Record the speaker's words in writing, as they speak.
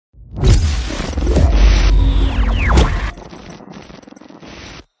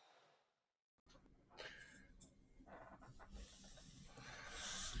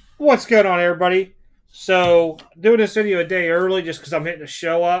What's going on, everybody? So, doing this video a day early just because I'm hitting a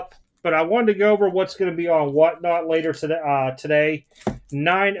show up. But I wanted to go over what's going to be on WhatNot later today,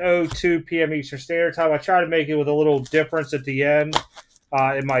 9:02 p.m. Eastern Standard Time. I try to make it with a little difference at the end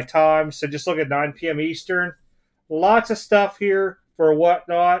in my time. So just look at 9 p.m. Eastern. Lots of stuff here for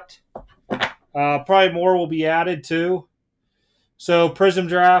WhatNot. Probably more will be added too. So Prism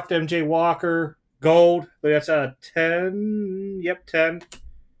Draft, MJ Walker, Gold. But that's a 10. Yep, 10.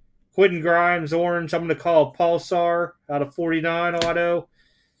 Quentin Grimes, orange. I'm going to call Pulsar out of 49 auto.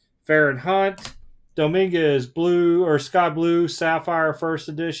 Farron Hunt. Dominguez, blue or sky blue, Sapphire first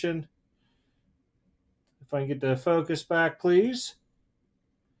edition. If I can get the focus back, please.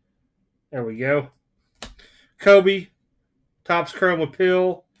 There we go. Kobe, Topps Chrome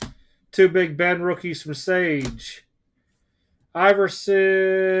Appeal. Two Big Ben rookies from Sage.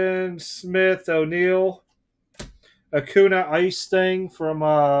 Iverson, Smith, O'Neal. Acuna Ice Thing from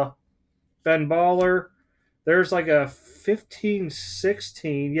Ben Baller. There's like a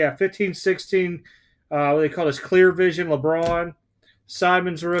 15-16. Yeah, 15-16. What they call this Clear Vision LeBron.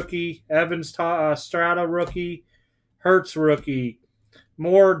 Simon's rookie. Evans Strata rookie. Hertz rookie.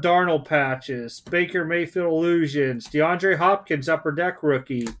 More Darnold patches. Baker Mayfield illusions. DeAndre Hopkins Upper Deck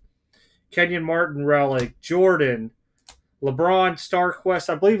rookie. Kenyon Martin relic. Jordan. LeBron Star Quest.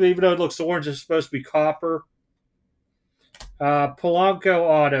 I believe even though it looks orange, it's supposed to be copper. Polanco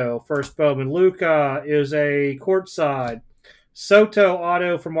auto, first Bowman. Luca is a courtside. Soto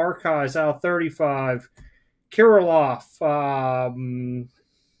auto from Archives out of 35. Kirilloff,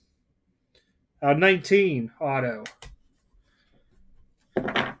 19 auto.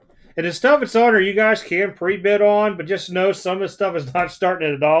 And the stuff that's on there, you guys can pre-bid on, but just know some of the stuff is not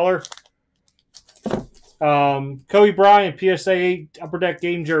starting at $1. Kobe Bryant, PSA 8 Upper Deck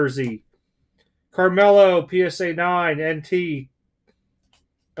game jersey. Carmelo, PSA 9, NT.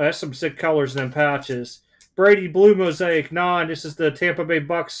 That's some sick colors in them patches. Brady, Blue Mosaic, 9. This is the Tampa Bay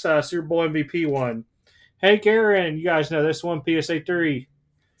Bucks Super Bowl MVP one. Hank Aaron, you guys know this one, PSA 3.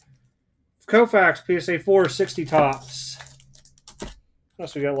 Koufax, PSA 4, 60 tops. What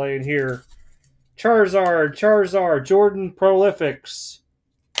else we got laying here? Charizard, Jordan Prolifics.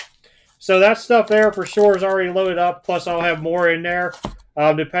 So that stuff there for sure is already loaded up, plus I'll have more in there.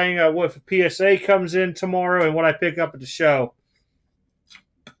 Depending on what PSA comes in tomorrow and what I pick up at the show.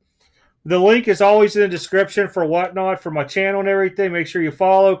 The link is always in the description for WhatNot for my channel and everything. Make sure you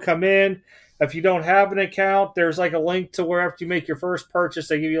follow, come in. If you don't have an account, there's like a link to where after you make your first purchase,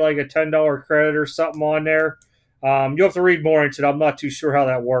 they give you like a $10 credit or something on there. You'll have to read more into it. I'm not too sure how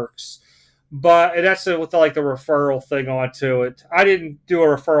that works. But that's with like the referral thing onto it. I didn't do a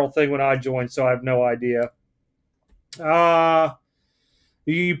referral thing when I joined, so I have no idea.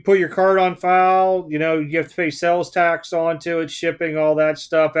 You put your card on file, you have to pay sales tax onto it, shipping, all that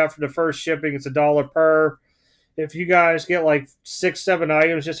stuff. After the first shipping, it's $1 per. If you guys get like 6-7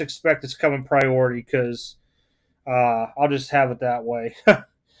 items, just expect it's coming priority because I'll just have it that way.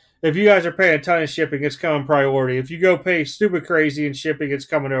 If you guys are paying a ton of shipping, it's coming priority. If you go pay stupid crazy in shipping, it's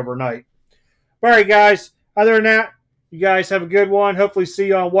coming overnight. All right, guys. Other than that, you guys have a good one. Hopefully see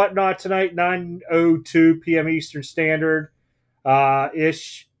you on WhatNot tonight, 9:02 p.m. Eastern Standard.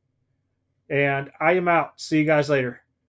 Ish. And I am out. See you guys later.